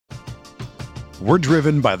We're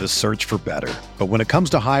driven by the search for better. But when it comes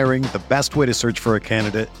to hiring, the best way to search for a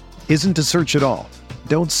candidate isn't to search at all.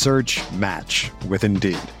 Don't search, match with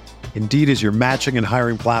Indeed. Indeed is your matching and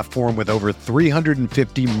hiring platform with over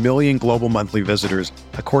 350 million global monthly visitors,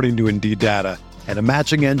 according to Indeed data, and a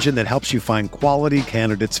matching engine that helps you find quality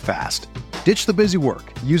candidates fast. Ditch the busy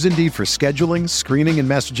work. Use Indeed for scheduling, screening, and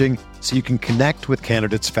messaging so you can connect with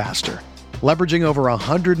candidates faster. Leveraging over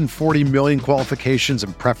 140 million qualifications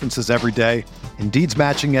and preferences every day, Indeed's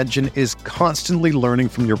matching engine is constantly learning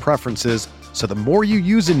from your preferences, so the more you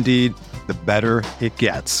use Indeed, the better it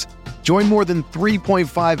gets. Join more than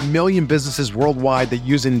 3.5 million businesses worldwide that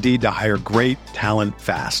use Indeed to hire great talent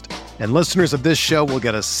fast. And listeners of this show will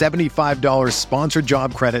get a $75 sponsored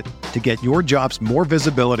job credit to get your jobs more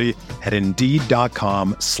visibility at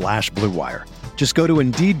Indeed.com/Blue Wire. Just go to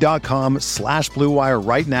Indeed.com/Blue Wire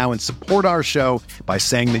right now and support our show by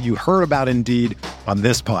saying that you heard about Indeed on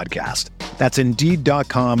this podcast. That's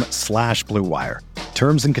Indeed.com/Blue Wire.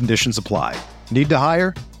 Terms and conditions apply. Need to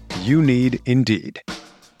hire? You need Indeed.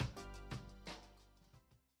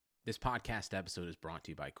 This podcast episode is brought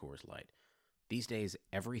to you by Coors Light. These days,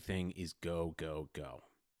 everything is go, go, go.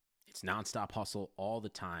 It's nonstop hustle all the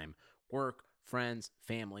time. Work, friends,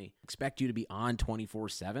 family, expect you to be on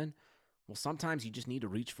 24/7. Well, sometimes you just need to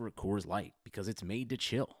reach for a Coors Light because it's made to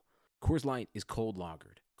chill. Coors Light is cold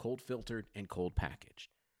lagered, cold filtered, and cold packaged.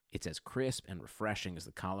 It's as crisp and refreshing as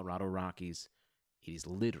the Colorado Rockies. It is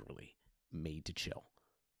literally made to chill.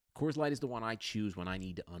 Coors Light is the one I choose when I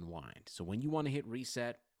need to unwind. So when you want to hit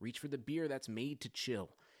reset, reach for the beer that's made to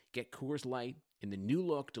chill. Get Coors Light in the new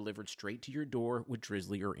look delivered straight to your door with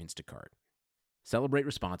Drizzly or Instacart. Celebrate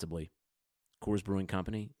responsibly. Coors Brewing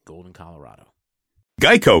Company, Golden, Colorado.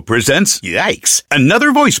 Geico presents Yikes!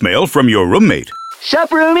 Another voicemail from your roommate. Sup,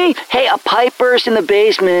 roomie? Hey, a pipe burst in the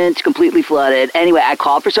basement. It's completely flooded. Anyway, I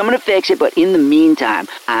called for someone to fix it, but in the meantime,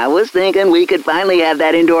 I was thinking we could finally have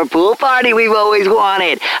that indoor pool party we've always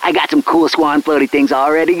wanted. I got some cool swan floaty things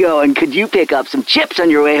already going. Could you pick up some chips on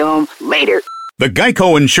your way home? Later. The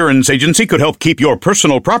Geico Insurance Agency could help keep your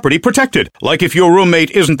personal property protected, like if your roommate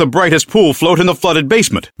isn't the brightest pool float in the flooded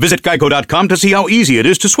basement. Visit geico.com to see how easy it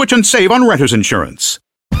is to switch and save on renter's insurance.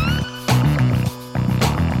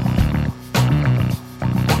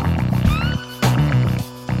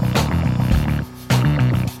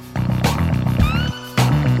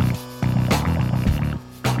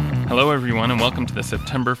 Hello, everyone, and welcome to the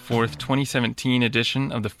September 4th, 2017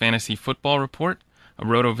 edition of the Fantasy Football Report, a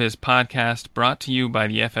RotoViz podcast brought to you by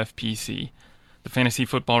the FFPC. The Fantasy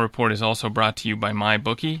Football Report is also brought to you by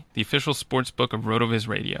MyBookie, the official sports book of RotoViz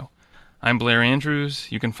Radio. I'm Blair Andrews.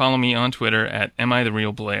 You can follow me on Twitter at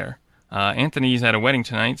AmITheRealBlair. Anthony's at a wedding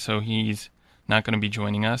tonight, so he's not going to be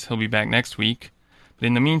joining us. He'll be back next week. But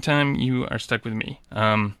in the meantime, you are stuck with me.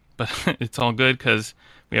 But it's all good because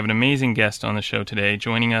we have an amazing guest on the show today.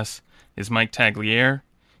 Joining us is Mike Tagliere.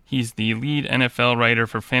 He's the lead NFL writer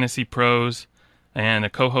for Fantasy Pros and a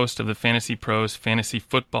co-host of the Fantasy Pros Fantasy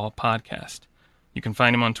Football podcast. You can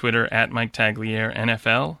find him on Twitter at Mike Tagliere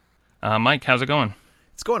NFL. Mike, how's it going?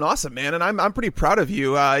 It's going awesome, man, and I'm pretty proud of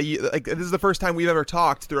you. This is the first time we've ever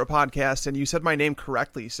talked through a podcast, and you said my name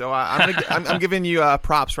correctly. So I'm giving you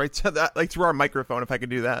props right to that, like through our microphone, if I could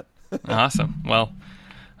do that. Awesome. Well,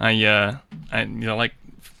 I like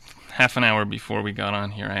half an hour before we got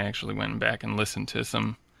on here, I actually went back and listened to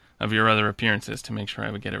some of your other appearances to make sure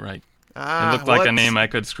I would get it right. It looked like a name I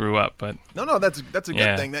could screw up, but no, that's a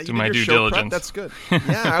good thing. That do you my did your due show diligence. Prep, that's good.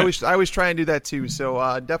 Yeah, I always try and do that too.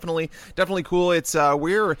 So definitely cool. It's I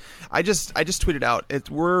just tweeted out.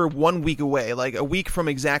 We're 1 week away, like a week from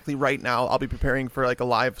exactly right now. I'll be preparing for like a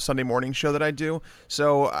live Sunday morning show that I do.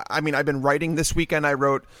 So I mean, I've been writing this weekend. I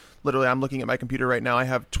wrote. Literally, I'm looking at my computer right now. I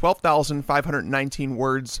have 12,519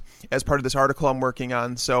 words as part of this article I'm working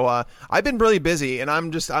on. So I've been really busy, and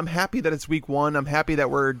I'm happy that it's week one. I'm happy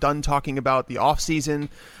that we're done talking about the off season.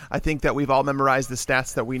 I think that we've all memorized the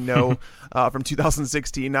stats that we know from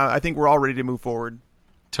 2016. Now I think we're all ready to move forward.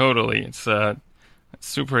 Totally, it's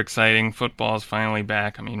super exciting. Football is finally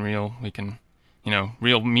back. I mean, real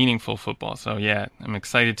meaningful football. So yeah, I'm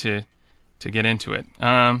excited to get into it.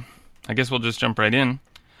 I guess we'll just jump right in.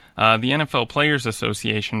 The NFL Players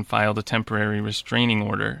Association filed a temporary restraining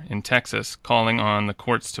order in Texas calling on the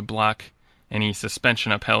courts to block any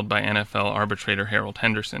suspension upheld by NFL arbitrator Harold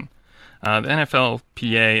Henderson. The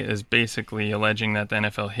NFLPA is basically alleging that the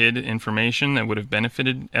NFL hid information that would have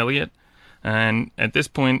benefited Elliott, and at this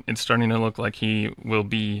point it's starting to look like he will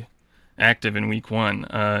be active in week one.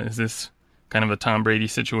 Is this kind of a Tom Brady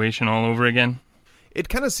situation all over again? It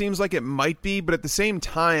kind of seems like it might be, but at the same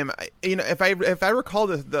time, if I recall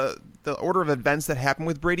the order of events that happened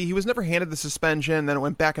with Brady. He was never handed the suspension, then it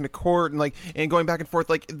went back into court and going back and forth,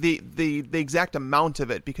 like the exact amount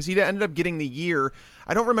of it, because he ended up getting the year.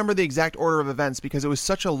 I don't remember the exact order of events because it was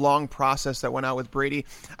such a long process that went out with Brady.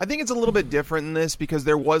 I think it's a little bit different in this because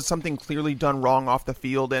there was something clearly done wrong off the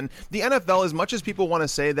field. And the NFL, as much as people want to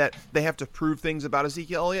say that they have to prove things about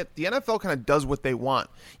Ezekiel Elliott, the NFL kind of does what they want.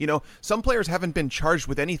 Some players haven't been charged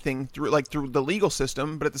with anything through the legal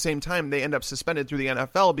system, but at the same time, they end up suspended through the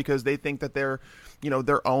NFL because they think that they're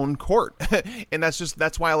their own court. And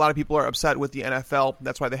that's why a lot of people are upset with the NFL.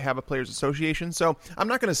 That's why they have a players association. So I'm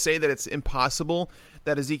not going to say that it's impossible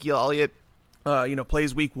that Ezekiel Elliott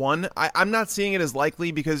plays week 1. I'm not seeing it as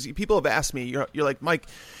likely because people have asked me, you're like, Mike,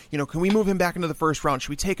 can we move him back into the first round? Should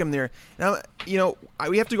we take him there? Now,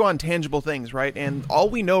 we have to go on tangible things, right? And all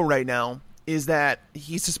we know right now is that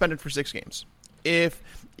he's suspended for 6 games. If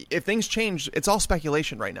things change, it's all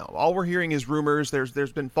speculation right now. All we're hearing is rumors. There's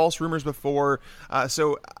been false rumors before.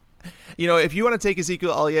 So if you want to take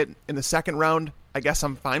Ezekiel Elliott in the second round, I guess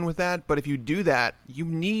I'm fine with that. But if you do that, you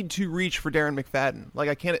need to reach for Darren McFadden. Like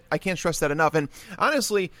I can't stress that enough. And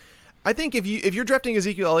honestly, I think if you're drafting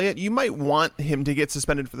Ezekiel Elliott, you might want him to get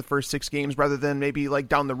suspended for the first 6 games rather than maybe like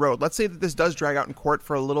down the road. Let's say that this does drag out in court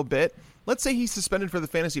for a little bit. Let's say he's suspended for the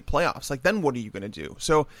fantasy playoffs. Like, then what are you going to do?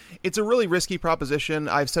 So it's a really risky proposition.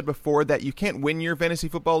 I've said before that you can't win your fantasy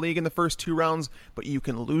football league in the first 2 rounds, but you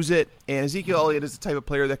can lose it. And Ezekiel Elliott is the type of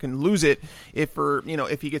player that can lose it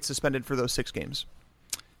if he gets suspended for those 6 games.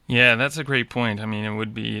 Yeah, that's a great point. I mean, it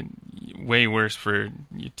would be way worse for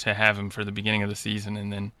you to have him for the beginning of the season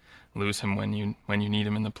and then lose him when you need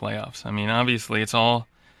him in the playoffs. I mean, obviously it's all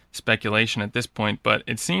speculation at this point, but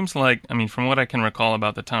it seems like, from what I can recall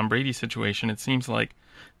about the Tom Brady situation, it seems like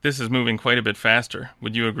this is moving quite a bit faster.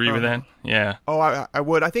 Would you agree with that? Yeah. Oh, I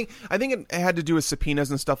would. I think it had to do with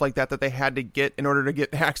subpoenas and stuff like that they had to get in order to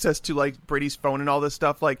get access to like Brady's phone and all this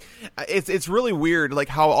stuff. Like it's really weird, like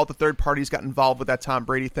how all the third parties got involved with that Tom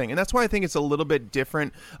Brady thing, and that's why I think it's a little bit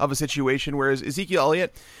different of a situation. Whereas Ezekiel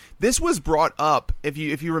Elliott, this was brought up, if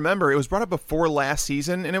you remember, it was brought up before last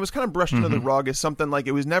season, and it was kind of brushed under the rug as something like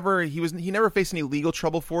he never faced any legal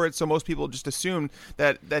trouble for it, so most people just assumed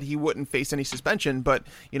that he wouldn't face any suspension. But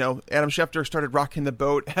Adam Schefter started rocking the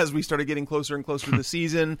boat as we started getting closer and closer to the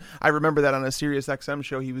season. I remember that on a Sirius XM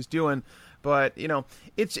show he was doing, but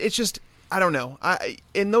it's just. I don't know.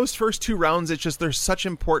 In those first 2 rounds, it's just there's such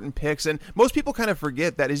important picks, and most people kind of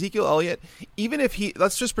forget that Ezekiel Elliott, even if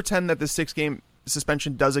let's just pretend that the 6-game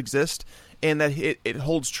suspension does exist and that it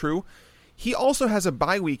holds true, he also has a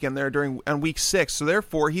bye week in there on week 6, so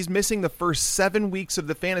therefore he's missing the first 7 weeks of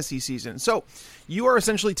the fantasy season. So you are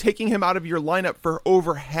essentially taking him out of your lineup for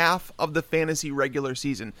over half of the fantasy regular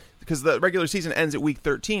season because the regular season ends at week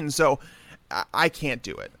 13. So I can't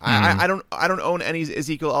do it. I don't own any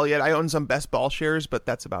Ezekiel Elliott. I own some best ball shares, but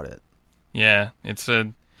that's about it. Yeah, it's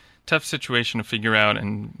a tough situation to figure out,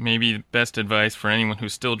 and maybe the best advice for anyone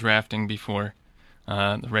who's still drafting before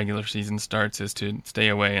the regular season starts is to stay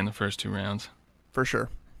away in the first 2 rounds. For sure.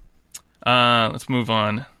 Let's move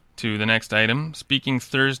on to the next item. Speaking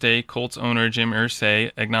Thursday, Colts owner Jim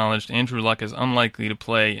Irsay acknowledged Andrew Luck is unlikely to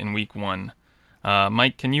play in Week 1.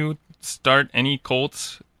 Mike, can you start any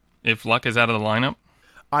Colts if Luck is out of the lineup?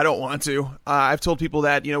 I don't want to. I've told people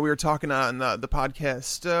that, we were talking on the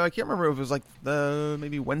podcast. I can't remember if it was like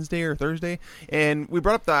maybe Wednesday or Thursday. And we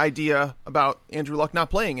brought up the idea about Andrew Luck not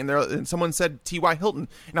playing. And someone said T.Y. Hilton.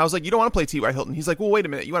 And I was like, you don't want to play T.Y. Hilton. He's like, well, wait a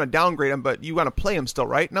minute. You want to downgrade him, but you want to play him still,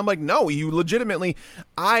 right? And I'm like, no,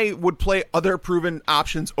 I would play other proven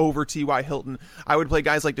options over T.Y. Hilton. I would play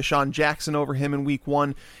guys like Deshaun Jackson over him in Week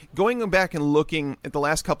 1. Going back and looking at the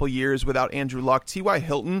last couple years without Andrew Luck, T.Y.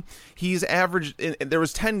 Hilton, he's averaged, there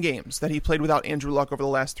was 10 games that he played without Andrew Luck over the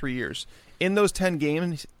last 3 years. In those 10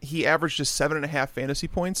 games, he averaged just 7.5 fantasy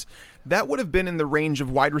points. That would have been in the range of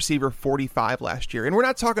wide receiver 45 last year. And we're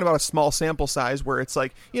not talking about a small sample size where it's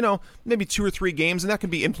like, maybe 2 or 3 games, and that can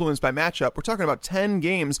be influenced by matchup. We're talking about 10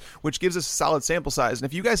 games, which gives us a solid sample size. And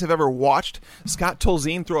if you guys have ever watched Scott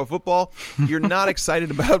Tolzien throw a football, you're not excited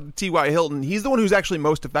about T.Y. Hilton. He's the one who's actually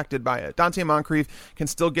most affected by it. Dante Moncrief can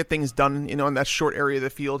still get things done, in that short area of the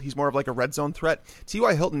field. He's more of like a red zone threat.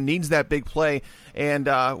 T.Y. Hilton needs that big play. And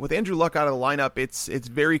with Andrew Luck out of the lineup, it's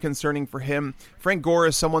very concerning for him. Frank Gore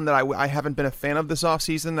is someone that I haven't been a fan of this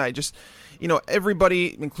offseason. I just,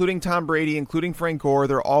 everybody, including Tom Brady, including Frank Gore,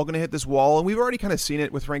 they're all going to hit this wall. And we've already kind of seen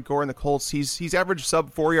it with Frank Gore and the Colts. He's averaged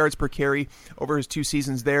sub 4 yards per carry over his 2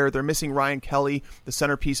 seasons there. They're missing Ryan Kelly, the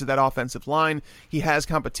centerpiece of that offensive line. He has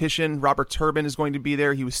competition. Robert Turbin is going to be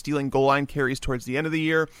there. He was stealing goal line carries towards the end of the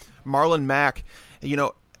year. Marlon Mack,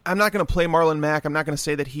 I'm not going to play Marlon Mack. I'm not going to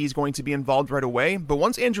say that he's going to be involved right away. But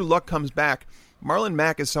once Andrew Luck comes back, Marlon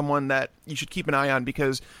Mack is someone that you should keep an eye on,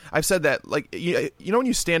 because I've said that, like, you know when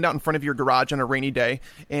you stand out in front of your garage on a rainy day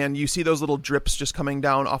and you see those little drips just coming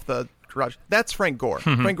down off the garage? That's Frank Gore.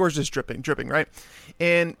 Frank Gore's just dripping, right?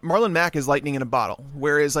 And Marlon Mack is lightning in a bottle.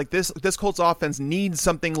 Whereas like this Colts offense needs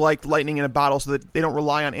something like lightning in a bottle so that they don't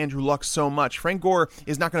rely on Andrew Luck so much. Frank Gore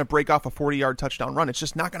is not going to break off a 40-yard touchdown run. It's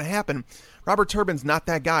just not going to happen. Robert Turbin's not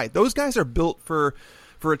that guy. Those guys are built for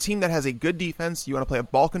a team that has a good defense. You want to play a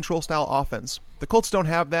ball control style offense. The Colts don't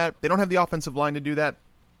have that. They don't have the offensive line to do that.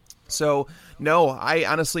 So, no, I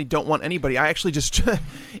honestly don't want anybody. I actually just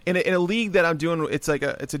in a league that I'm doing, it's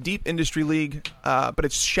a deep industry league, but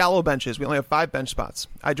it's shallow benches. We only have 5 bench spots.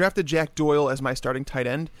 I drafted Jack Doyle as my starting tight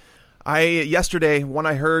end. Yesterday when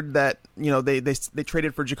I heard that they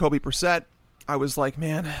traded for Jacoby Brissett, I was like,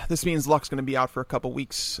 man, this means Luck's going to be out for a couple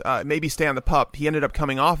weeks. Maybe stay on the pup. He ended up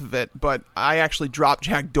coming off of it, but I actually dropped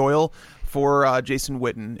Jack Doyle for Jason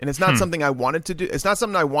Witten, and it's not something I wanted to do. It's not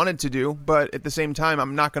something I wanted to do, but at the same time,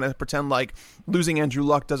 I'm not going to pretend like losing Andrew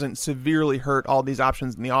Luck doesn't severely hurt all these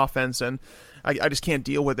options in the offense, and I just can't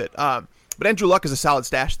deal with it. But Andrew Luck is a solid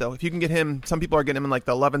stash, though. If you can get him, some people are getting him in like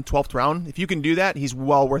the 11th, 12th round. If you can do that, he's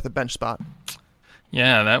well worth a bench spot.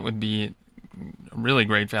 Yeah, that would be really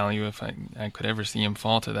great value if I could ever see him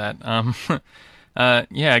fall to that.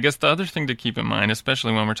 I guess the other thing to keep in mind,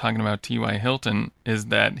 especially when we're talking about T.Y. Hilton, is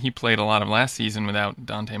that he played a lot of last season without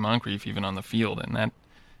Dante Moncrief even on the field, and that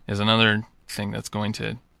is another thing that's going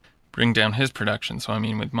to bring down his production. So, I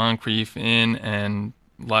mean, with Moncrief in and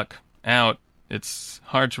Luck out, it's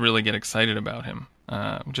hard to really get excited about him,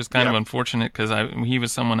 which is kind of unfortunate because he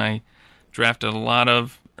was someone I drafted a lot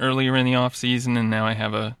of earlier in the offseason, and now I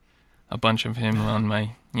have a bunch of him on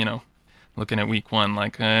my, looking at week 1,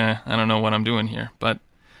 like, I don't know what I'm doing here. But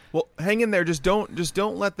well, hang in there. Just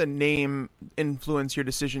don't let the name influence your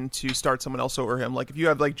decision to start someone else over him. Like if you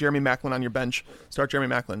have like Jeremy Maclin on your bench, start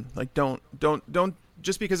Jeremy Maclin. Like don't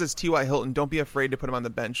just because it's T.Y. Hilton, don't be afraid to put him on the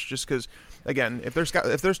bench. Just because, again, if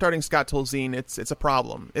they're starting Scott Tolzien, it's a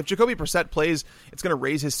problem. If Jacoby Brissett plays, it's going to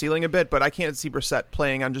raise his ceiling a bit, but I can't see Brissett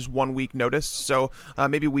playing on just 1 week notice. So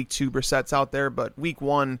maybe week 2 Brissett's out there, but week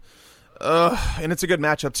 1. And it's a good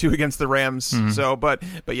matchup too against the Rams. Mm-hmm. So, but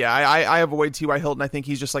yeah, I avoid T.Y. Hilton. I think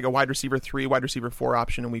he's just like a wide receiver 3, wide receiver 4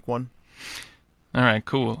 option in week 1. All right,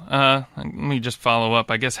 cool. Let me just follow up.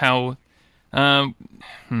 I guess how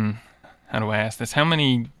do I ask this? How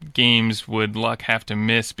many games would Luck have to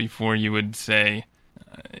miss before you would say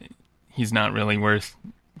he's not really worth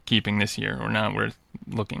keeping this year, or not worth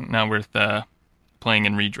playing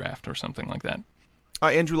in redraft or something like that?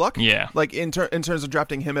 Andrew Luck? Yeah. Like in terms of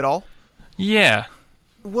drafting him at all? Yeah.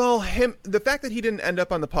 Well, the fact that he didn't end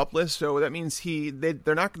up on the PUP list, so that means they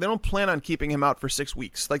don't plan on keeping him out for 6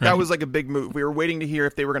 weeks. Like that was like a big move. We were waiting to hear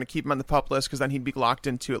if they were going to keep him on the PUP list because then he'd be locked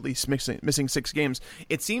into at least missing 6 games.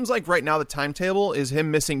 It seems like right now the timetable is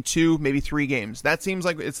him missing 2, maybe 3 games. That seems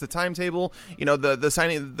like it's the timetable. The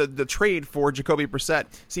signing, the trade for Jacoby Brissett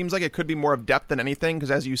seems like it could be more of depth than anything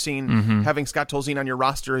because as you've seen, having Scott Tolzien on your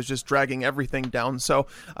roster is just dragging everything down. So.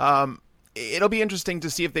 It'll be interesting to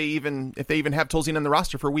see if they even have Tolzien on the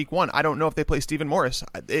roster for week 1. I don't know if they play Stephen Morris.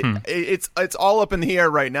 It's all up in the air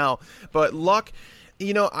right now. But Luck,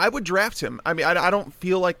 I would draft him. I mean, I don't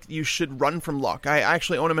feel like you should run from Luck. I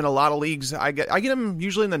actually own him in a lot of leagues. I get him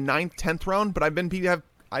usually in the 9th, 10th round. But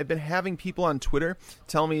I've been having people on Twitter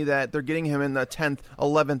tell me that they're getting him in the 10th,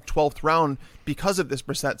 11th, 12th round because of this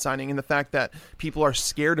Brissett signing and the fact that people are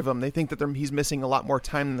scared of him. They think that he's missing a lot more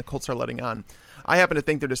time than the Colts are letting on. I happen to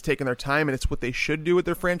think they're just taking their time, and it's what they should do with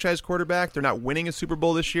their franchise quarterback. They're not winning a Super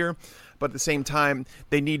Bowl this year, but at the same time,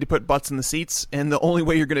 they need to put butts in the seats, and the only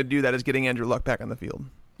way you're going to do that is getting Andrew Luck back on the field.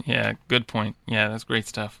 Yeah, good point. Yeah, that's great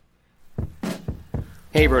stuff.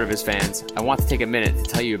 Hey RotoViz fans, I want to take a minute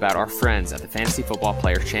to tell you about our friends at the Fantasy Football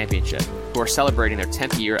Players Championship, who are celebrating their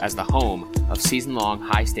 10th year as the home of season-long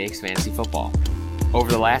high-stakes fantasy football. Over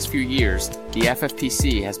the last few years, the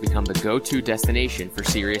FFPC has become the go-to destination for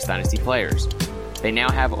serious Dynasty players. They now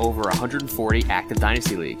have over 140 active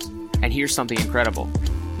Dynasty leagues. And here's something incredible.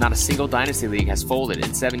 Not a single Dynasty league has folded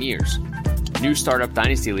in 7 years. New startup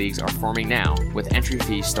Dynasty leagues are forming now, with entry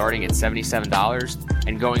fees starting at $77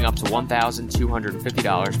 and going up to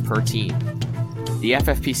 $1,250 per team. The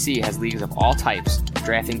FFPC has leagues of all types,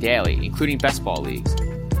 drafting daily, including best ball leagues.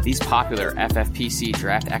 These popular FFPC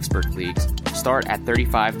Draft Expert leagues start at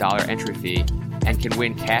 $35 entry fee and can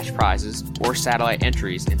win cash prizes or satellite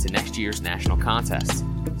entries into next year's national contests,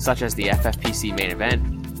 such as the FFPC Main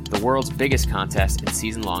Event, the world's biggest contest in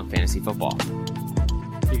season-long fantasy football.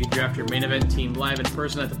 You can draft your main event team live in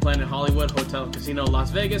person at the Planet Hollywood Hotel and Casino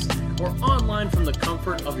Las Vegas or online from the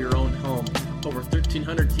comfort of your own home. Over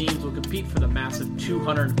 1,300 teams will compete for the massive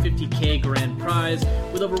 $250K grand prize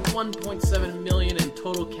with over $1.7 million in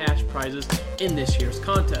total cash prizes in this year's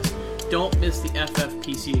contest. Don't miss the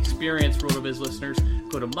FFPC experience, RotoViz listeners.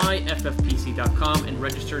 Go to myffpc.com and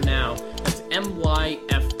register now. That's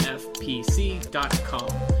myffpc.com.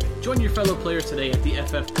 Join your fellow players today at the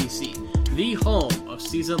FFPC, the home of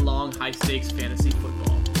season-long high-stakes fantasy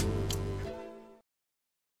football.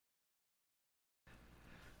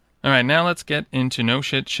 All right, now let's get into no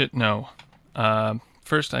shit, shit, no.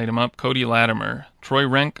 First item up, Cody Latimer. Troy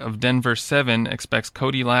Renk of Denver 7 expects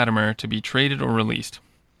Cody Latimer to be traded or released.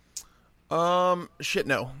 Shit,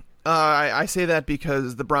 no. I say that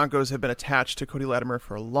because the Broncos have been attached to Cody Latimer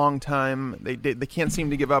for a long time. They can't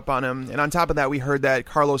seem to give up on him. And on top of that, we heard that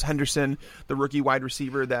Carlos Henderson, the rookie wide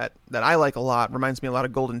receiver that I like a lot, reminds me a lot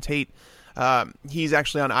of Golden Tate. He's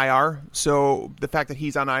actually on IR. So the fact that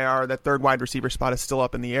he's on IR, that third wide receiver spot is still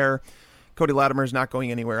up in the air. Cody Latimer is not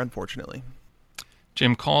going anywhere, unfortunately.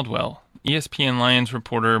 Jim Caldwell. ESPN Lions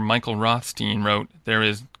reporter Michael Rothstein wrote, there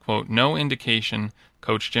is, quote, no indication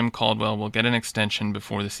Coach Jim Caldwell will get an extension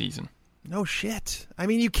before the season. No shit. I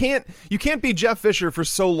mean, you can't be Jeff Fisher for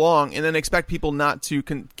so long and then expect people not to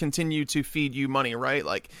continue to feed you money, right?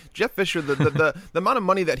 Like Jeff Fisher, the amount of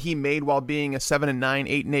money that he made while being a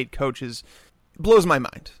 7-9, 8-8 coach blows my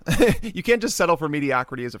mind. You can't just settle for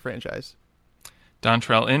mediocrity as a franchise.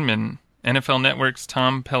 Dontrell Inman. NFL Network's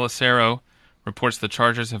Tom Pelissero reports the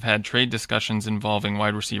Chargers have had trade discussions involving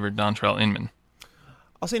wide receiver Dontrell Inman.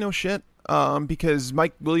 I'll say no shit. Because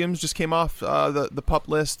Mike Williams just came off the PUP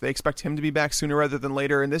list. They expect him to be back sooner rather than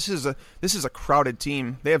later, and this is a crowded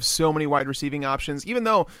team. They have so many wide receiving options. Even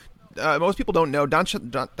though most people don't know,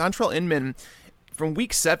 Dontrell Inman, from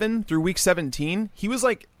week 7 through week 17, he was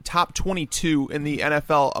like top 22 in the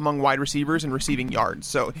NFL among wide receivers and receiving yards.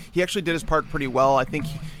 So he actually did his part pretty well. I think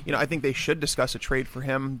they should discuss a trade for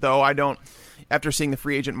him, though I don't. After seeing the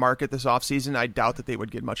free agent market this offseason, I doubt that they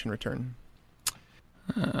would get much in return.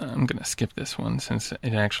 I'm going to skip this one since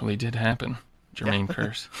it actually did happen. Jermaine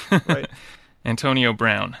Kearse. Right. Antonio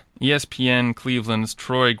Brown. ESPN Cleveland's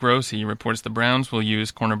Troy Grossi reports the Browns will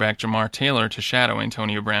use cornerback Jamar Taylor to shadow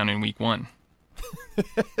Antonio Brown in Week 1.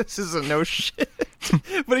 This is a no shit.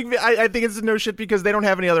 But I think it's a no shit because they don't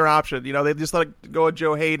have any other option. You know, they just let go of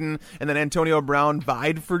Joe Hayden, and then Antonio Brown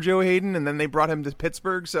vied for Joe Hayden, and then they brought him to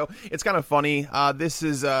Pittsburgh. So it's kind of funny.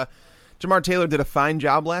 Jamar Taylor did a fine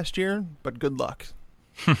job last year, but good luck.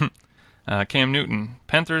 Cam Newton.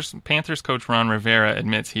 Panthers coach Ron Rivera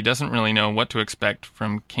admits he doesn't really know what to expect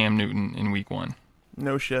from Cam Newton in Week 1.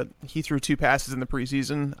 No shit. He threw 2 passes in the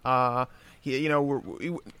preseason.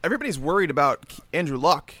 Everybody's worried about Andrew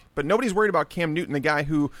Luck, but nobody's worried about Cam Newton, the guy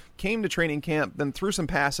who came to training camp, then threw some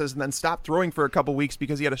passes, and then stopped throwing for a couple weeks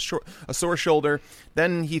because he had a sore shoulder.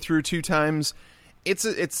 Then he threw 2 times.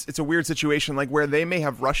 It's a weird situation, like where they may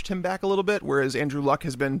have rushed him back a little bit, whereas Andrew Luck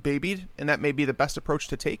has been babied, and that may be the best approach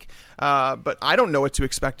to take. But I don't know what to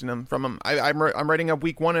expect from him. I'm writing up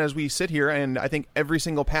Week 1 as we sit here, and I think every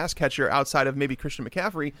single pass catcher outside of maybe Christian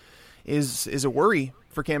McCaffrey is a worry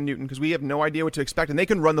for Cam Newton because we have no idea what to expect, and they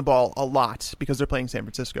can run the ball a lot because they're playing San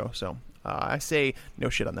Francisco. So I say no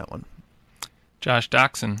shit on that one. Josh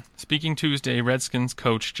Doxson. Speaking Tuesday, Redskins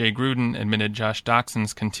coach Jay Gruden admitted Josh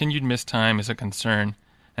Doxson's continued missed time is a concern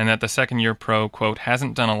and that the second-year pro, quote,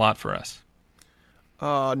 hasn't done a lot for us.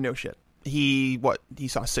 No shit. He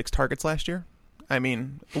saw 6 targets last year? I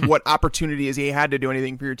mean, what opportunity has he had to do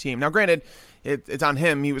anything for your team? Now, granted, it's on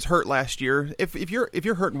him. He was hurt last year. If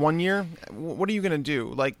you're hurt 1 year, what are you going to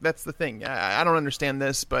do? Like, that's the thing. I don't understand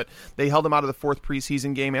this, but they held him out of the 4th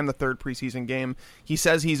preseason game and the 3rd preseason game. He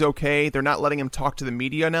says he's okay. They're not letting him talk to the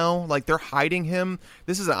media now. Like, they're hiding him.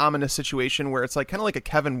 This is an ominous situation where it's like kind of like a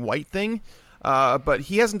Kevin White thing. But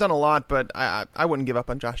he hasn't done a lot, but I wouldn't give up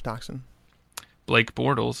on Josh Doxson. Blake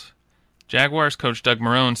Bortles. Jaguars coach Doug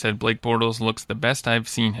Marrone said Blake Bortles looks the best I've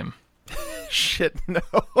seen him. Shit, no.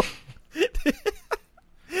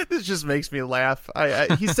 This just makes me laugh.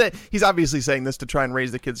 He's obviously saying this to try and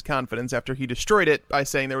raise the kid's confidence after he destroyed it by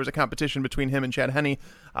saying there was a competition between him and Chad Henne.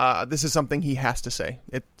 This is something he has to say.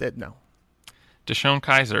 No. Deshaun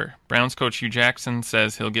Kaiser. Browns coach Hugh Jackson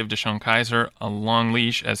says he'll give Deshaun Kaiser a long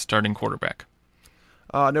leash as starting quarterback.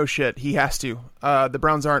 No shit. He has to. The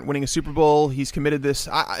Browns aren't winning a Super Bowl. He's committed this.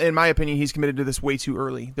 In my opinion, he's committed to this way too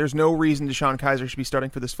early. There's no reason DeShone Kizer should be starting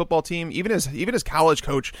for this football team. Even his college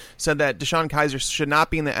coach said that DeShone Kizer should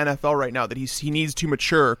not be in the NFL right now, that he needs to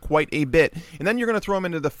mature quite a bit. And then you're going to throw him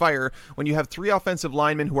into the fire when you have 3 offensive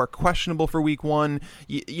linemen who are questionable for week 1,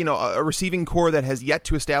 a receiving core that has yet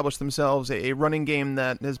to establish themselves, a running game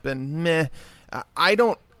that has been meh.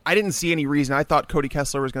 I didn't see any reason. I thought Cody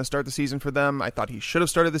Kessler was going to start the season for them. I thought he should have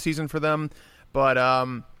started the season for them, but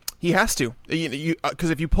he has to. Because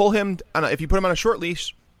if you put him on a short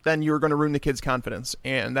leash, then you're going to ruin the kid's confidence,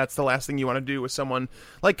 and that's the last thing you want to do with someone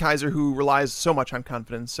like Kizer who relies so much on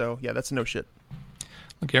confidence. So yeah, that's no shit.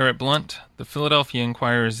 LeGarrette Blount, the Philadelphia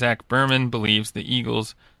Inquirer's Zach Berman believes the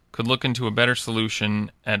Eagles could look into a better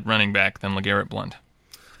solution at running back than LeGarrette Blount.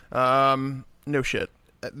 No shit.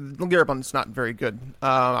 LeGarrette Blount's not very good.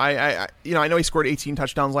 I know he scored 18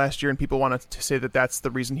 touchdowns last year, and people wanted to say that that's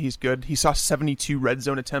the reason he's good. He saw 72 red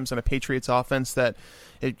zone attempts on a Patriots offense that,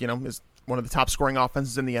 is one of the top scoring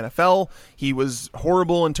offenses in the NFL. He was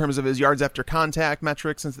horrible in terms of his yards after contact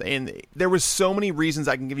metrics, and there was so many reasons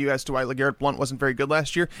I can give you as to why LeGarrette Blount wasn't very good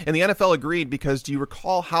last year. And the NFL agreed, because do you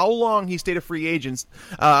recall how long he stayed a free agent?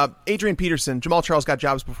 Adrian Peterson, Jamal Charles got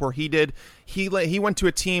jobs before he did. He went to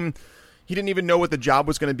a team. He didn't even know what the job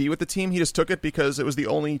was going to be with the team. He just took it because it was the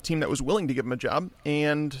only team that was willing to give him a job.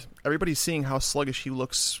 And everybody's seeing how sluggish he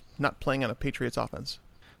looks not playing on a Patriots offense.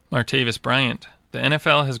 Martavis Bryant. The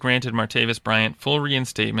NFL has granted Martavis Bryant full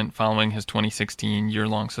reinstatement following his 2016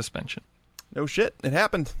 year-long suspension. No shit. It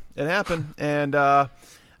happened. And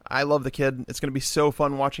I love the kid. It's going to be so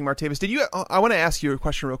fun watching Martavis. I want to ask you a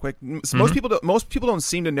question real quick. Most people don't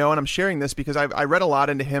seem to know, and I'm sharing this because I read a lot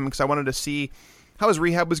into him because I wanted to see how his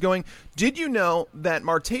rehab was going. Did you know that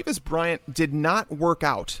Martavis Bryant did not work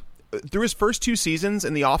out? Through his first 2 seasons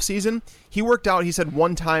in the offseason, he worked out, he said,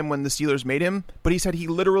 one time when the Steelers made him, but he said he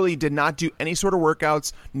literally did not do any sort of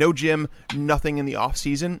workouts, no gym, nothing in the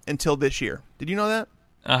offseason until this year. Did you know that?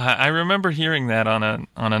 I remember hearing that on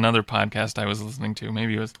another podcast I was listening to.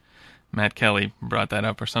 Maybe it was Matt Kelly brought that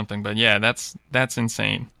up or something. But yeah, that's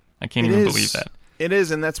insane. I can't even believe that. It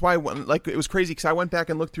is, and that's why it was crazy because I went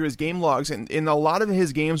back and looked through his game logs, and in a lot of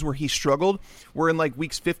his games where he struggled were in like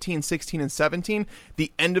weeks 15, 16, and 17,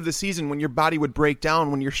 the end of the season when your body would break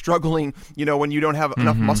down, when you're struggling, when you don't have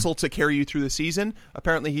enough muscle to carry you through the season.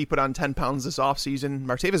 Apparently he put on 10 pounds this offseason.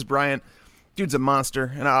 Martavis Bryant, dude's a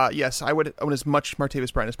monster, and yes, I would own as much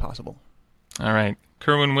Martavis Bryant as possible. All right,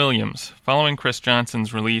 Kerwin Williams. Following Chris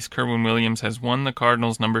Johnson's release, Kerwin Williams has won the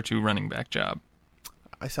Cardinals' number 2 running back job.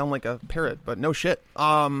 I sound like a parrot, but no shit.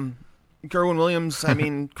 Kerwin Williams,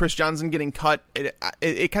 Chris Johnson getting cut,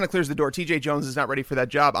 it kind of clears the door. TJ Jones is not ready for that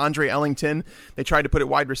job. Andre Ellington, they tried to put it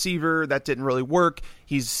wide receiver. That didn't really work.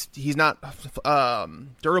 He's not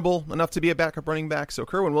durable enough to be a backup running back. So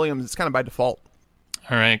Kerwin Williams, it's kind of by default.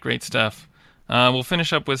 All right, great stuff. We'll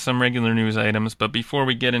finish up with some regular news items, but before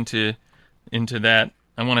we get into that,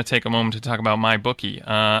 I want to take a moment to talk about MyBookie.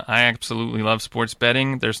 I absolutely love sports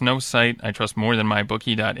betting. There's no site I trust more than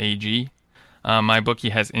MyBookie.ag.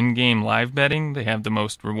 MyBookie has in-game live betting. They have the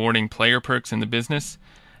most rewarding player perks in the business.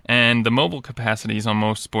 And the mobile capacities on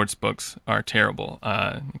most sports books are terrible.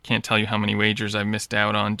 I can't tell you how many wagers I've missed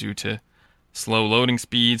out on due to slow loading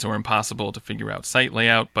speeds or impossible to figure out site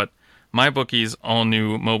layout. But MyBookie's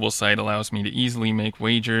all-new mobile site allows me to easily make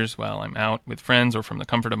wagers while I'm out with friends or from the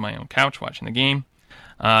comfort of my own couch watching the game.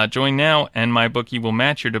 Join now, and MyBookie will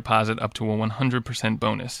match your deposit up to a 100%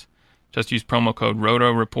 bonus. Just use promo code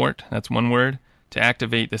ROTOREPORT, that's one word, to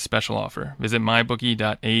activate this special offer. Visit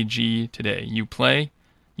mybookie.ag today. You play,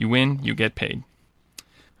 you win, you get paid.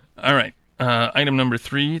 All right, item number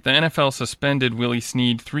 3. The NFL suspended Willie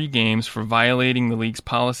Snead 3 games for violating the league's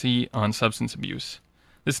policy on substance abuse.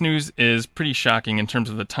 This news is pretty shocking in terms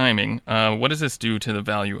of the timing. What does this do to the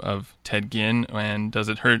value of Ted Ginn, and does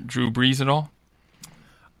it hurt Drew Brees at all?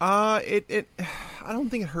 I don't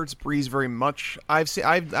think it hurts Brees very much. I've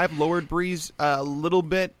lowered Brees a little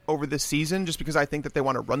bit over this season just because I think that they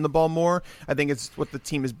want to run the ball more. I think it's what the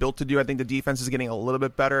team is built to do. I think the defense is getting a little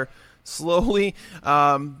bit better slowly.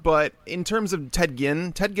 But in terms of Ted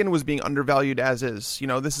Ginn was being undervalued as is.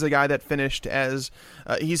 This is a guy that finished as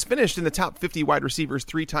he's finished in the top 50 wide receivers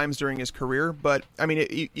 3 times during his career. But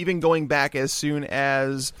even going back as soon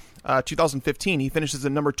as 2015, he finished as the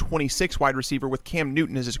number 26 wide receiver with Cam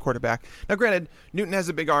Newton as his quarterback. Now, granted, Newton has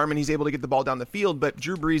a big arm and he's able to get the ball down the field, but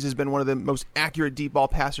Drew Brees has been one of the most accurate deep ball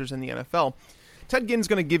passers in the NFL. Ted Ginn's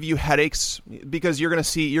going to give you headaches because you're going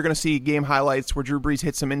to see game highlights where Drew Brees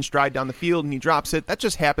hits him in stride down the field and he drops it. That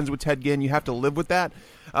just happens with Ted Ginn. You have to live with that.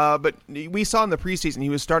 But we saw in the preseason he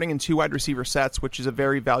was starting in 2 wide receiver sets, which is a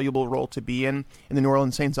very valuable role to be in the New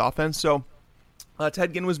Orleans Saints offense. So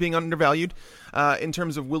Ted Ginn was being undervalued. In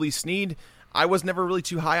terms of Willie Snead, I was never really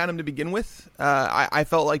too high on him to begin with. I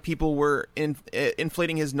felt like people were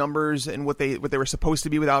inflating his numbers and what they were supposed to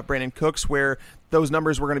be without Brandon Cooks, where those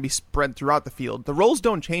numbers were going to be spread throughout the field. The roles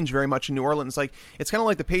don't change very much in New Orleans. Like, it's kind of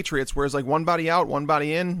like the Patriots, where it's like one body out, one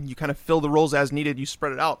body in. You kind of fill the roles as needed. You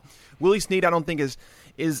spread it out. Willie Snead, I don't think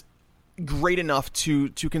is great enough to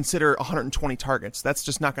consider 120 targets. That's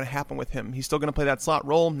just not going to happen with him. He's still going to play that slot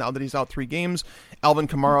role now that he's out 3 games. Alvin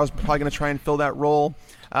Kamara is probably going to try and fill that role.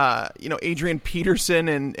 Adrian Peterson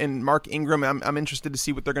and Mark Ingram, I'm interested to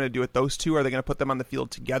see what they're going to do with those two. Are they going to put them on the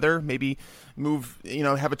field together? Maybe move,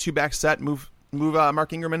 have a 2-back set, move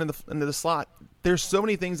Mark Ingram into the slot. There's so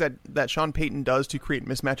many things that Sean Payton does to create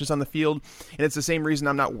mismatches on the field, and it's the same reason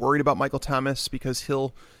I'm not worried about Michael Thomas, because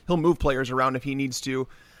he'll move players around if he needs to.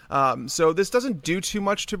 So this doesn't do too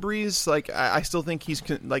much to Breeze. Like, I still think he's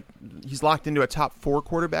locked into a top 4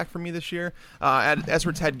 quarterback for me this year. As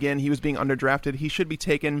for Ted Ginn, he was being underdrafted. He should be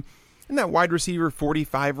taken in that wide receiver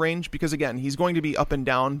 45 range, because again, he's going to be up and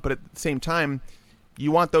down, but at the same time,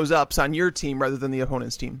 you want those ups on your team rather than the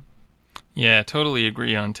opponent's team. Yeah, totally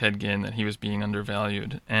agree on Ted Ginn that he was being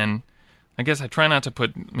undervalued. And I guess I try not to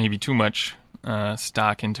put maybe too much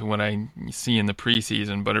stock into what I see in the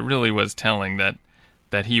preseason, but it really was telling that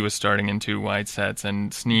he was starting in 2 wide sets,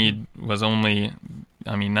 and Snead was only,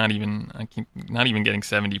 not even getting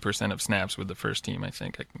 70% of snaps with the first team. I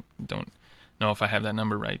think I don't know if I have that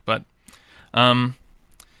number right, but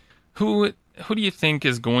who do you think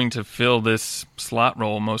is going to fill this slot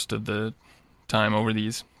role most of the time over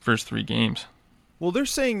these first 3 games? Well, they're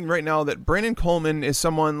saying right now that Brandon Coleman is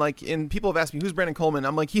someone and people have asked me, who's Brandon Coleman?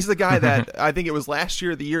 I'm like, he's the guy that I think it was last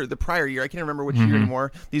year, the prior year. I can't remember which year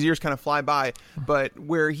anymore. These years kind of fly by. But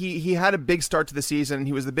where he had a big start to the season.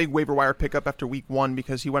 He was the big waiver wire pickup after week 1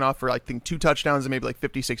 because he went off for, I think, 2 touchdowns and maybe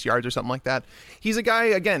 56 yards or something like that. He's a guy,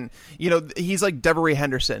 again, he's like Devery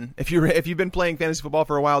Henderson. If you've been playing fantasy football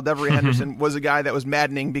for a while, Devery Henderson was a guy that was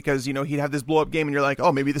maddening because, he'd have this blow-up game and you're like,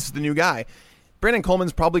 oh, maybe this is the new guy. Brandon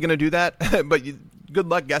Coleman's probably going to do that, but good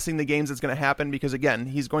luck guessing the games that's going to happen because, again,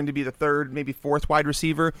 he's going to be the 3rd, maybe 4th wide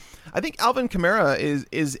receiver. I think Alvin Kamara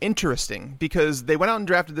is interesting because they went out and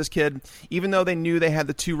drafted this kid, even though they knew they had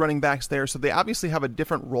the 2 running backs there, so they obviously have a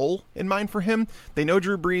different role in mind for him. They know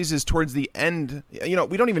Drew Brees is towards the end.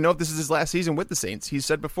 We don't even know if this is his last season with the Saints. He's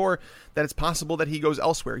said before that it's possible that he goes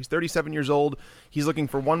elsewhere. He's 37 years old. He's looking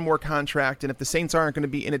for one more contract, and if the Saints aren't going to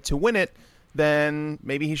be in it to win it, then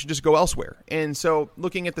maybe he should just go elsewhere. And so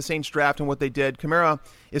looking at the Saints draft and what they did, Kamara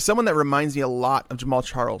is someone that reminds me a lot of Jamal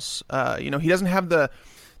Charles. He doesn't have the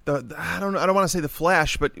I don't want to say the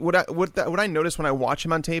flash, but what I notice when I watch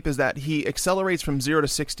him on tape is that he accelerates from 0 to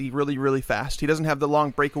 60 really, really fast. He doesn't have the long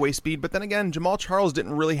breakaway speed, but then again, Jamal Charles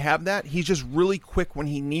didn't really have that. He's just really quick when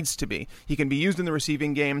he needs to be. He can be used in the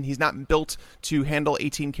receiving game. He's not built to handle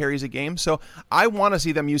 18 carries a game. So I want to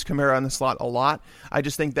see them use Kamara in the slot a lot. I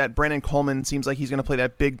just think that Brandon Coleman seems like he's going to play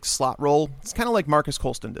that big slot role. It's kind of like Marcus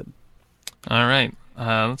Colston did. All right,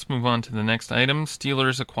 let's move on to the next item.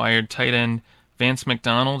 Steelers acquired tight end Vance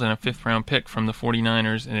McDonald and a 5th-round pick from the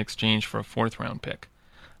 49ers in exchange for a 4th-round pick.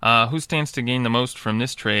 Who stands to gain the most from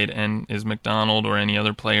this trade, and is McDonald or any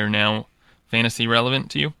other player now fantasy relevant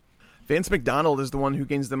to you? Vance McDonald is the one who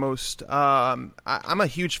gains the most. I'm a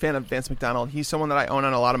huge fan of Vance McDonald. He's someone that I own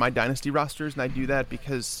on a lot of my dynasty rosters, and I do that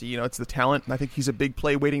because, it's the talent, and I think he's a big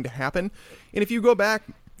play waiting to happen. And if you go back,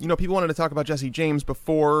 people wanted to talk about Jesse James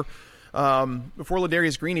before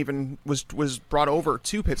Ladarius Green even was brought over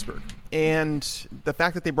to Pittsburgh. And the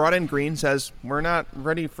fact that they brought in Green says, we're not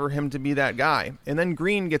ready for him to be that guy. And then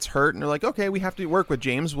Green gets hurt, and they're like, okay, we have to work with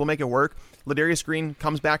James. We'll make it work. Ladarius Green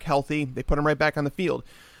comes back healthy. They put him right back on the field.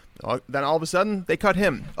 Then all of a sudden, they cut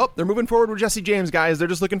him. Oh, they're moving forward with Jesse James, guys. They're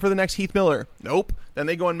just looking for the next Heath Miller. Nope. Then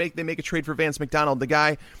they go and make a trade for Vance McDonald, the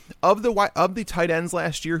guy of the tight ends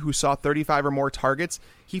last year who saw 35 or more targets.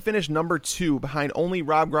 He finished number 2 behind only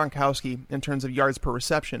Rob Gronkowski in terms of yards per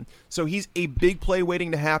reception. So he's a big play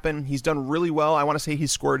waiting to happen. He's done really well. I want to say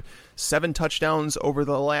he's scored 7 touchdowns over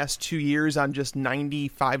the last 2 years on just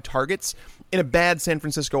 95 targets in a bad San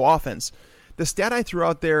Francisco offense. The stat I threw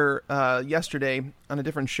out there yesterday on a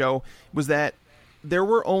different show was that there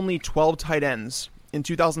were only 12 tight ends in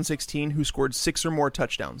 2016 who scored 6 or more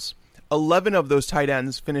touchdowns. 11 of those tight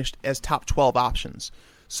ends finished as top 12 options.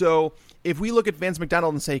 So if we look at Vance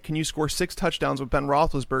McDonald and say, can you score 6 touchdowns with Ben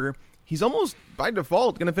Roethlisberger? He's almost by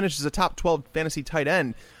default going to finish as a top 12 fantasy tight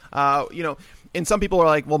end. And some people are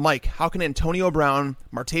like, well, Mike, how can Antonio Brown,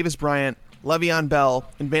 Martavis Bryant, Le'Veon Bell,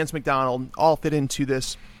 and Vance McDonald all fit into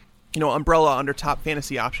this, umbrella under top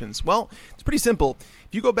fantasy options? Well, it's pretty simple.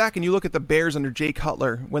 If you go back and you look at the Bears under Jay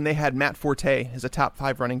Cutler, when they had Matt Forte as a top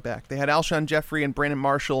 5 running back, they had Alshon Jeffrey and Brandon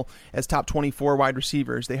Marshall as top 24 wide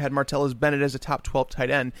receivers. They had Martellus Bennett as a top 12 tight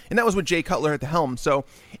end, and that was with Jay Cutler at the helm. So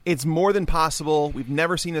it's more than possible. We've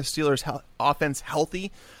never seen the Steelers' offense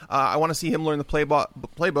healthy. I want to see him learn the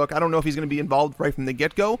playbook. I don't know if he's going to be involved right from the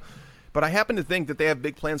get-go, but I happen to think that they have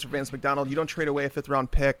big plans for Vance McDonald. You don't trade away a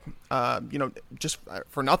 5th-round pick, just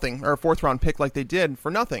for nothing, or a 4th-round pick like they did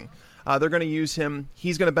for nothing. They're going to use him.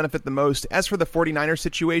 He's going to benefit the most. As for the 49ers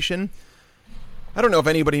situation, I don't know if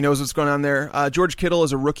anybody knows what's going on there. George Kittle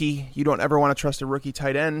is a rookie. You don't ever want to trust a rookie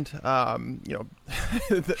tight end. Garrett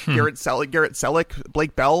Selleck,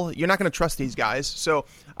 Blake Bell. You're not going to trust these guys. So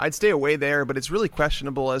I'd stay away there, but it's really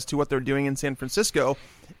questionable as to what they're doing in San Francisco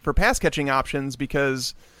for pass-catching options,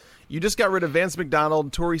 because you just got rid of Vance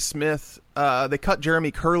McDonald, Torrey Smith. They cut Jeremy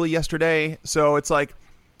Curley yesterday. So it's like,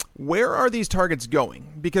 where are these targets going?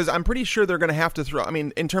 Because I'm pretty sure they're going to have to throw. I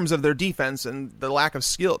mean, in terms of their defense and the lack of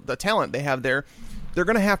skill, the talent they have there, they're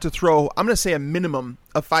going to have to throw, I'm going to say, a minimum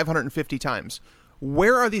of 550 times.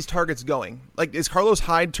 Where are these targets going? Like, is Carlos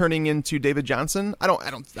Hyde turning into David Johnson? I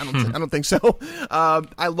don't think so.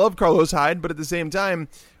 I love Carlos Hyde, but at the same time,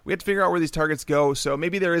 we have to figure out where these targets go. So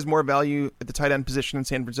maybe there is more value at the tight end position in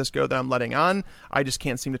San Francisco that I'm letting on. I just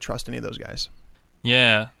can't seem to trust any of those guys.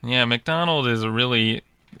 Yeah. McDonald is a really,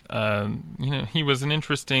 he was an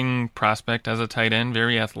interesting prospect as a tight end,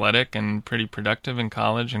 very athletic and pretty productive in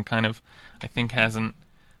college, and kind of, I think, hasn't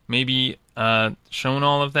maybe shown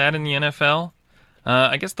all of that in the NFL.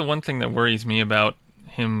 I guess the one thing that worries me about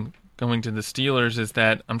him going to the Steelers is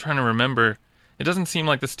that I'm trying to remember, it doesn't seem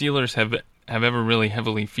like the Steelers have ever really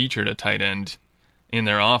heavily featured a tight end in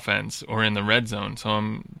their offense or in the red zone.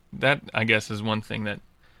 So that, I guess, is one thing that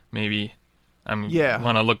maybe I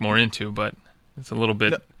want to look more into, but it's a little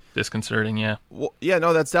bit disconcerting, yeah. Well, yeah,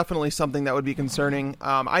 no, that's definitely something that would be concerning.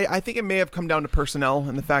 I think it may have come down to personnel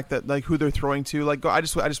and the fact that, like, who they're throwing to. Like, I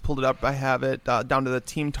just pulled it up. I have it down to the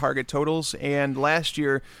team target totals, and last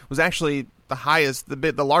year was actually the highest,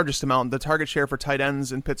 the largest amount. The target share for tight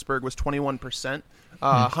ends in Pittsburgh was 21%.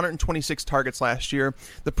 126 targets last year.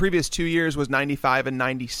 The previous 2 years was 95 and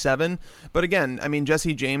 97. But again, I mean,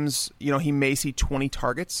 Jesse James, he may see 20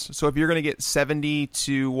 targets. So if you're going to get 70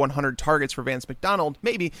 to 100 targets for Vance McDonald,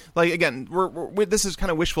 maybe, like, again, this is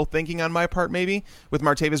kind of wishful thinking on my part, maybe, with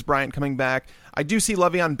Martavis Bryant coming back. I do see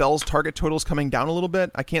Le'Veon Bell's target totals coming down a little bit.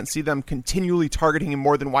 I can't see them continually targeting him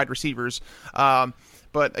more than wide receivers.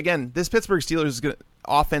 But again, this Pittsburgh Steelers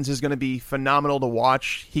offense is going to be phenomenal to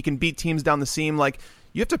watch. He can beat teams down the seam. Like,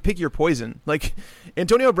 you have to pick your poison. Like,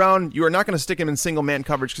 Antonio Brown, you are not going to stick him in single man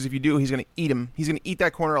coverage, because if you do, he's going to eat him. He's going to eat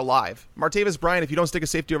that corner alive. Martavis Bryant, if you don't stick a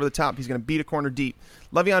safety over the top, he's going to beat a corner deep.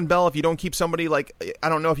 Le'Veon Bell, if you don't keep somebody, like, I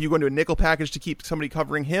don't know if you go into a nickel package to keep somebody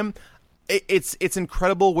covering him. It's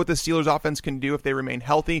incredible what the Steelers offense can do if they remain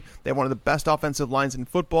healthy. They have one of the best offensive lines in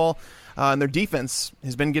football, and their defense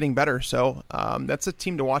has been getting better. So that's a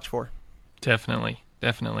team to watch for. Definitely.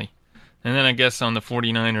 And then I guess on the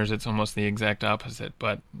 49ers, it's almost the exact opposite.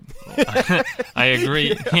 But I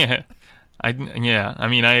agree. Yeah. I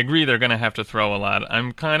agree they're going to have to throw a lot.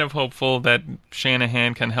 I'm kind of hopeful that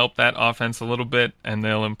Shanahan can help that offense a little bit, and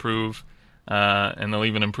they'll improve. And they'll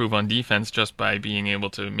even improve on defense just by being able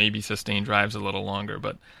to maybe sustain drives a little longer.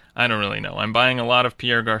 But I don't really know. I'm buying a lot of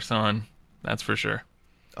Pierre Garçon, that's for sure.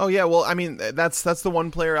 Oh, yeah, well, I mean, that's the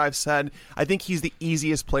one player I've said. I think he's the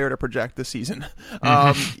easiest player to project this season.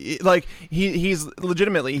 Like, he's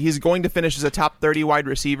legitimately, he's going to finish as a top 30 wide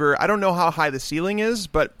receiver. I don't know how high the ceiling is,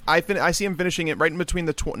 but I see him finishing it right in between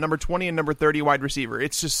the number 20 and number 30 wide receiver.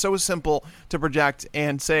 It's just so simple to project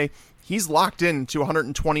and say, he's locked in to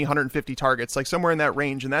 120, 150 targets, like somewhere in that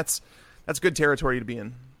range, and that's good territory to be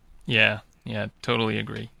in. Yeah, totally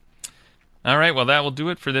agree. All right, well, that will do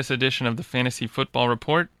it for this edition of the Fantasy Football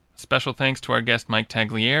Report. Special thanks to our guest, Mike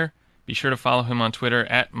Tagliere. Be sure to follow him on Twitter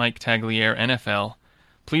at Mike Tagliere NFL.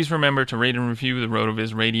 Please remember to rate and review the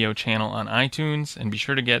RotoViz radio channel on iTunes, and be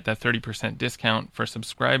sure to get that 30% discount for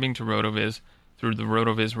subscribing to RotoViz through the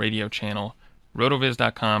RotoViz radio channel,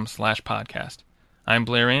 rotoviz.com/podcast. I'm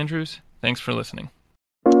Blair Andrews. Thanks for listening.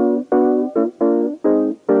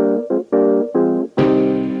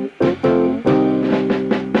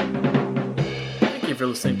 Thank you for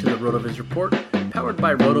listening to the RotoViz Report, powered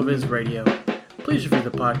by RotoViz Radio. Please review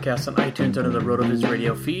the podcast on iTunes under the RotoViz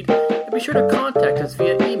Radio feed, and be sure to contact us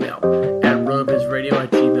via email at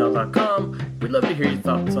rotovizradio@gmail.com. We'd love to hear your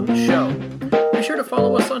thoughts on the show. Be sure to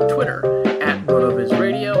follow us on Twitter at RotoViz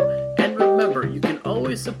Radio, and remember, you can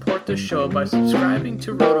always support the show show by subscribing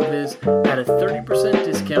to RotoViz at a 30%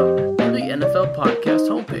 discount through the NFL Podcast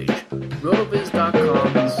homepage,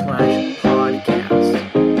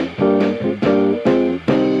 rotoviz.com/podcast.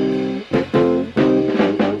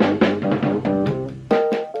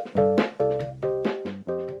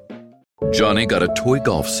 Johnny got a toy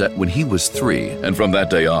golf set when he was 3, and from that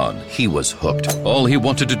day on, he was hooked. All he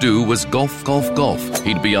wanted to do was golf, golf, golf.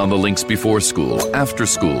 He'd be on the links before school, after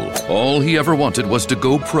school. All he ever wanted was to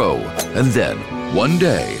go pro. And then, one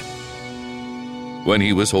day, when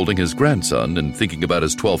he was holding his grandson and thinking about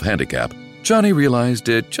his 12 handicap, Johnny realized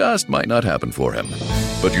it just might not happen for him.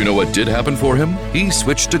 But you know what did happen for him? He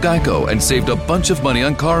switched to Geico and saved a bunch of money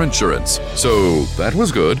on car insurance. So that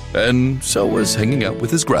was good, and so was hanging out with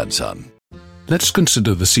his grandson. Let's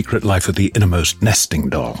consider the secret life of the innermost nesting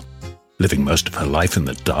doll. Living most of her life in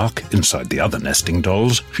the dark, inside the other nesting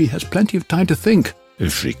dolls, she has plenty of time to think,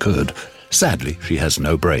 if she could. Sadly, she has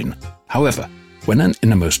no brain. However, when an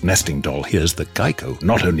innermost nesting doll hears that Geico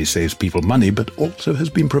not only saves people money, but also has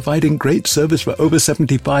been providing great service for over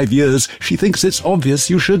 75 years, she thinks it's obvious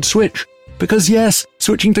you should switch. Because yes,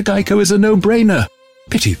 switching to Geico is a no-brainer.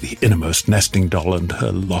 Pity the innermost nesting doll and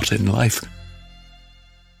her lot in life.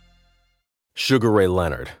 Sugar Ray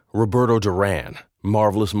Leonard, Roberto Duran,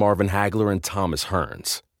 Marvelous Marvin Hagler, and Thomas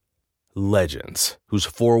Hearns. Legends, whose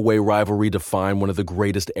four-way rivalry defined one of the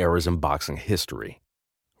greatest eras in boxing history.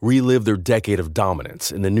 Relive their decade of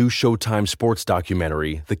dominance in the new Showtime sports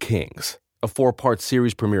documentary, The Kings, a 4-part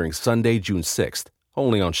series premiering Sunday, June 6th,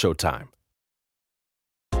 only on Showtime.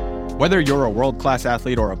 Whether you're a world-class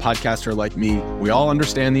athlete or a podcaster like me, we all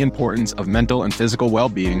understand the importance of mental and physical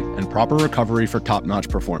well-being and proper recovery for top-notch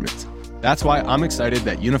performance. That's why I'm excited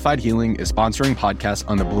that Unified Healing is sponsoring podcasts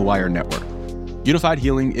on the Blue Wire Network. Unified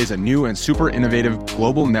Healing is a new and super innovative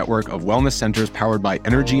global network of wellness centers powered by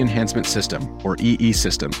Energy Enhancement System, or EE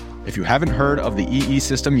System. If you haven't heard of the EE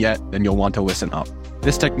System yet, then you'll want to listen up.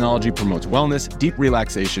 This technology promotes wellness, deep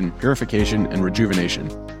relaxation, purification, and rejuvenation.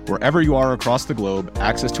 Wherever you are across the globe,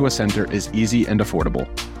 access to a center is easy and affordable.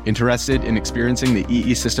 Interested in experiencing the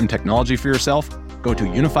EE System technology for yourself? Go to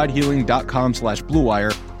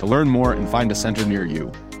unifiedhealing.com/bluewire to learn more and find a center near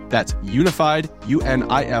you. That's unified,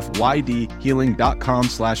 UNIFYD,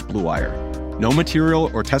 healing.com/bluewire. No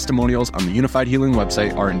material or testimonials on the Unified Healing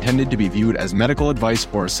website are intended to be viewed as medical advice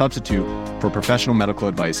or a substitute for professional medical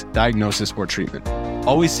advice, diagnosis, or treatment.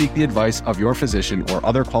 Always seek the advice of your physician or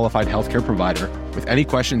other qualified healthcare provider with any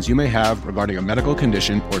questions you may have regarding a medical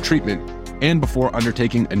condition or treatment and before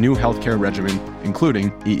undertaking a new healthcare regimen,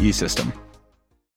 including EE System.